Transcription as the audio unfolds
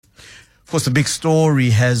course, the big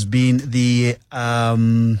story has been the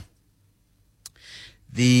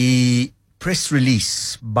press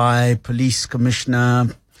release by Police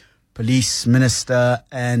Commissioner, Police Minister,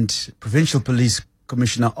 and Provincial Police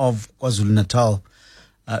Commissioner of KwaZulu-Natal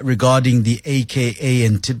regarding the AKA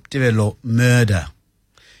and Tibelo murder.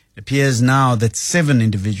 It appears now that 7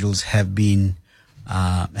 individuals have been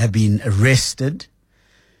arrested,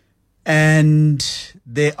 and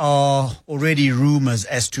there are already rumors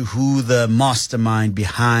as to who the mastermind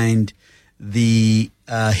behind the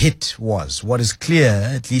hit was. What is clear,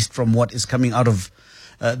 at least from what is coming out of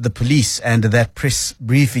the police and that press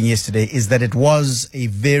briefing yesterday, is that it was a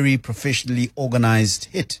very professionally organized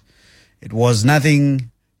hit. It was nothing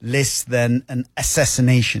less than an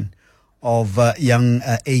assassination of young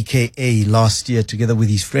AKA last year together with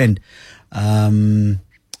his friend.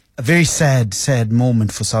 A very sad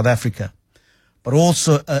moment for South Africa, but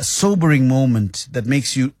also a sobering moment that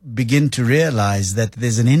makes you begin to realize that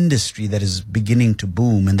there's an industry that is beginning to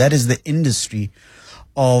boom, and that is the industry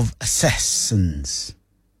of assassins.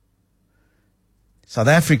 South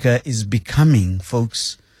Africa is becoming,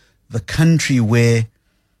 folks, the country where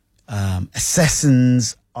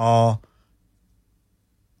assassins are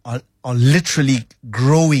literally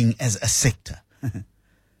growing as a sector.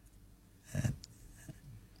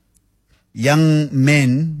 Young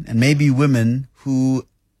men and maybe women who,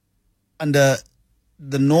 under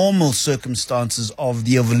the normal circumstances of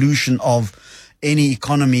the evolution of any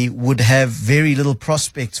economy, would have very little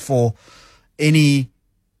prospects for any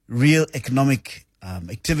real economic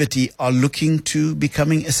activity, are looking to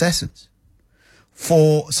becoming assassins.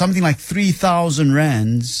 For something like 3,000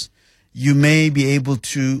 rands, you may be able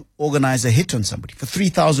to organize a hit on somebody. For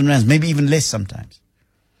 3,000 rands, maybe even less sometimes.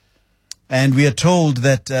 And we are told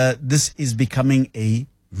that this is becoming a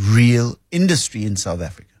real industry in South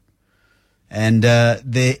Africa. And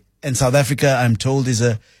South Africa, I'm told, is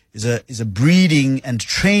a breeding and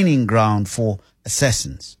training ground for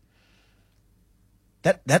assassins.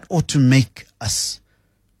 That ought to make us,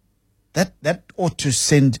 that ought to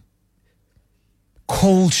send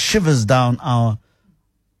cold shivers down our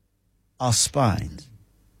spines.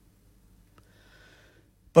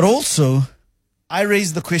 But also, I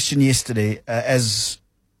raised the question yesterday as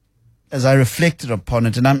I reflected upon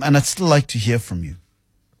it, and I'd still like to hear from you.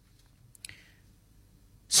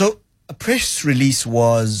 So a press release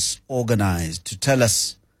was organized to tell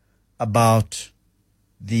us about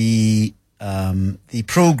the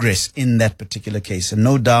progress in that particular case, and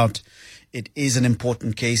no doubt it is an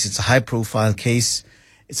important case. It's a high-profile case.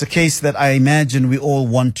 It's a case that I imagine we all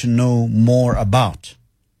want to know more about.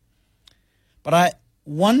 But I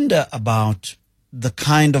wonder about the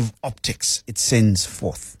kind of optics it sends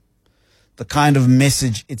forth, the kind of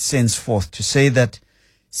message it sends forth to say that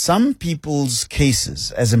some people's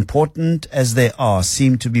cases, as important as they are,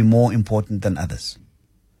 seem to be more important than others.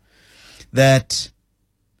 That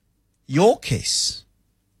your case,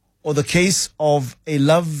 or the case of a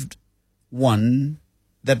loved one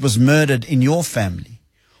that was murdered in your family,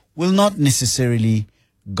 will not necessarily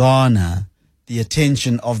garner the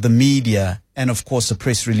attention of the media and, of course, a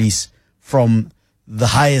press release from the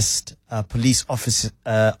highest police office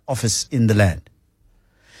in the land.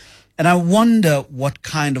 And I wonder what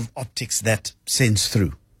kind of optics that sends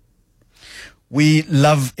through. We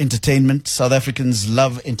love entertainment. South Africans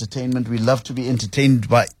love entertainment. We love to be entertained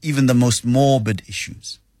by even the most morbid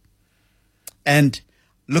issues. And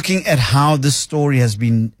looking at how this story has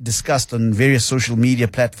been discussed on various social media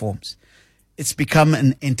platforms, it's become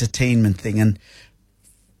an entertainment thing. And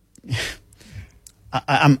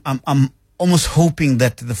I'm almost hoping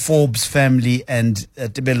that the Forbes family and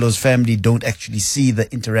Tibelo's family don't actually see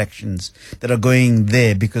the interactions that are going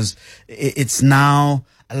there, because it's now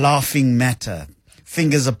a laughing matter.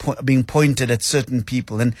 Fingers are being pointed at certain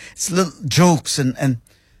people, and it's little jokes, and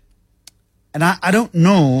I don't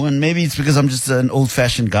know, and maybe it's because I'm just an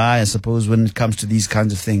old-fashioned guy, I suppose, when it comes to these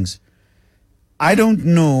kinds of things. I don't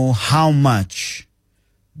know how much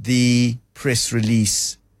the press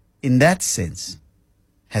release, in that sense,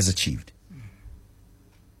 has achieved.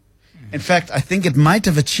 In fact, I think it might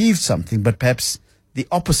have achieved something, but perhaps the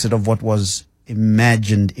opposite of what was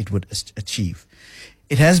imagined it would achieve.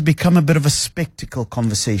 It has become a bit of a spectacle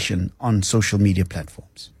conversation on social media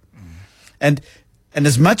platforms. And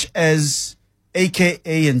as much as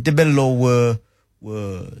AKA and Tibelo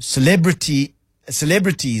were celebrities,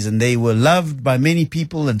 and they were loved by many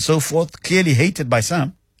people and so forth, clearly hated by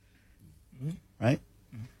some, right?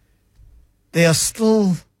 They are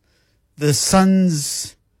still the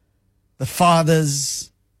sons, the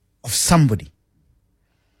fathers of somebody.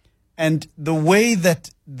 And the way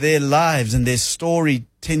that their lives and their story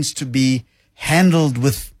tends to be handled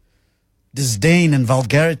with disdain and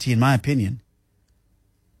vulgarity, in my opinion,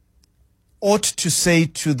 ought to say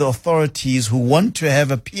to the authorities who want to have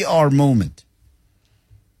a PR moment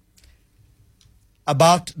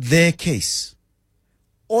about their case,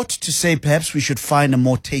 ought to say perhaps we should find a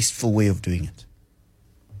more tasteful way of doing it.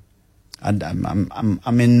 And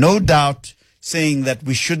I'm in no doubt saying that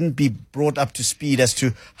we shouldn't be brought up to speed as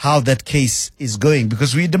to how that case is going,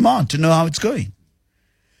 because we demand to know how it's going.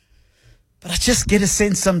 But I just get a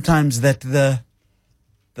sense sometimes that the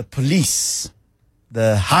police,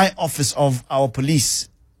 the high office of our police,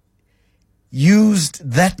 used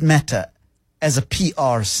that matter as a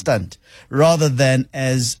PR stunt rather than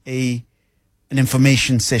as an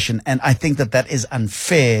information session. And I think that is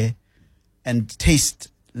unfair and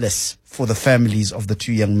tasteless for the families of the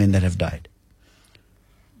two young men that have died.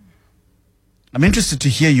 I'm interested to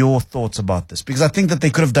hear your thoughts about this, because I think that they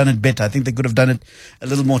could have done it better. I think they could have done it a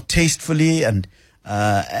little more tastefully and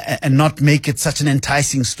not make it such an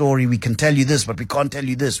enticing story. We can tell you this, but we can't tell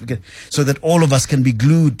you this. So that all of us can be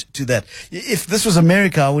glued to that. If this was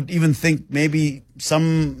America, I would even think maybe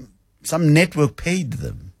some network paid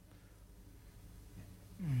them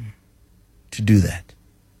to do that.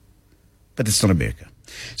 But it's not America.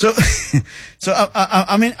 So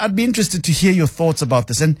I mean, I'd be interested to hear your thoughts about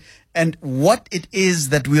this and what it is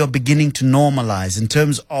that we are beginning to normalize in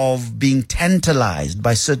terms of being tantalized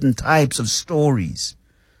by certain types of stories.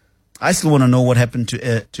 I still want to know what happened to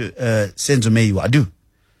Senzo Meyu. I do.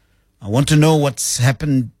 I want to know what's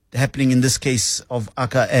happening in this case of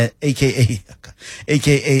AKA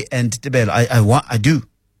and Tebelo. I do.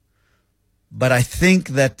 But I think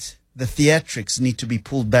that the theatrics need to be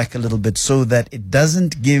pulled back a little bit so that it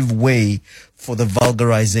doesn't give way for the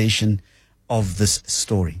vulgarization of this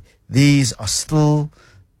story. These are still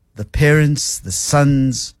the parents, the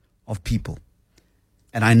sons of people.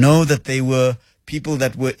 And I know that they were people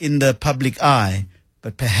that were in the public eye,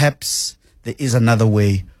 but perhaps there is another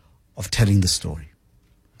way of telling the story.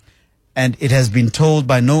 And it has been told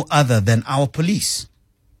by no other than our police.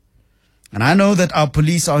 And I know that our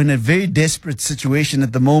police are in a very desperate situation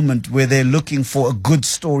at the moment where they're looking for a good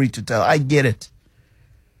story to tell. I get it.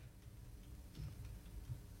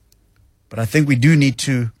 But I think we do need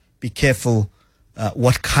to be careful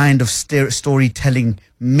what kind of storytelling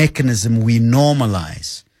mechanism we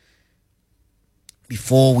normalize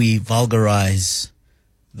before we vulgarize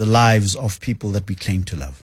the lives of people that we claim to love.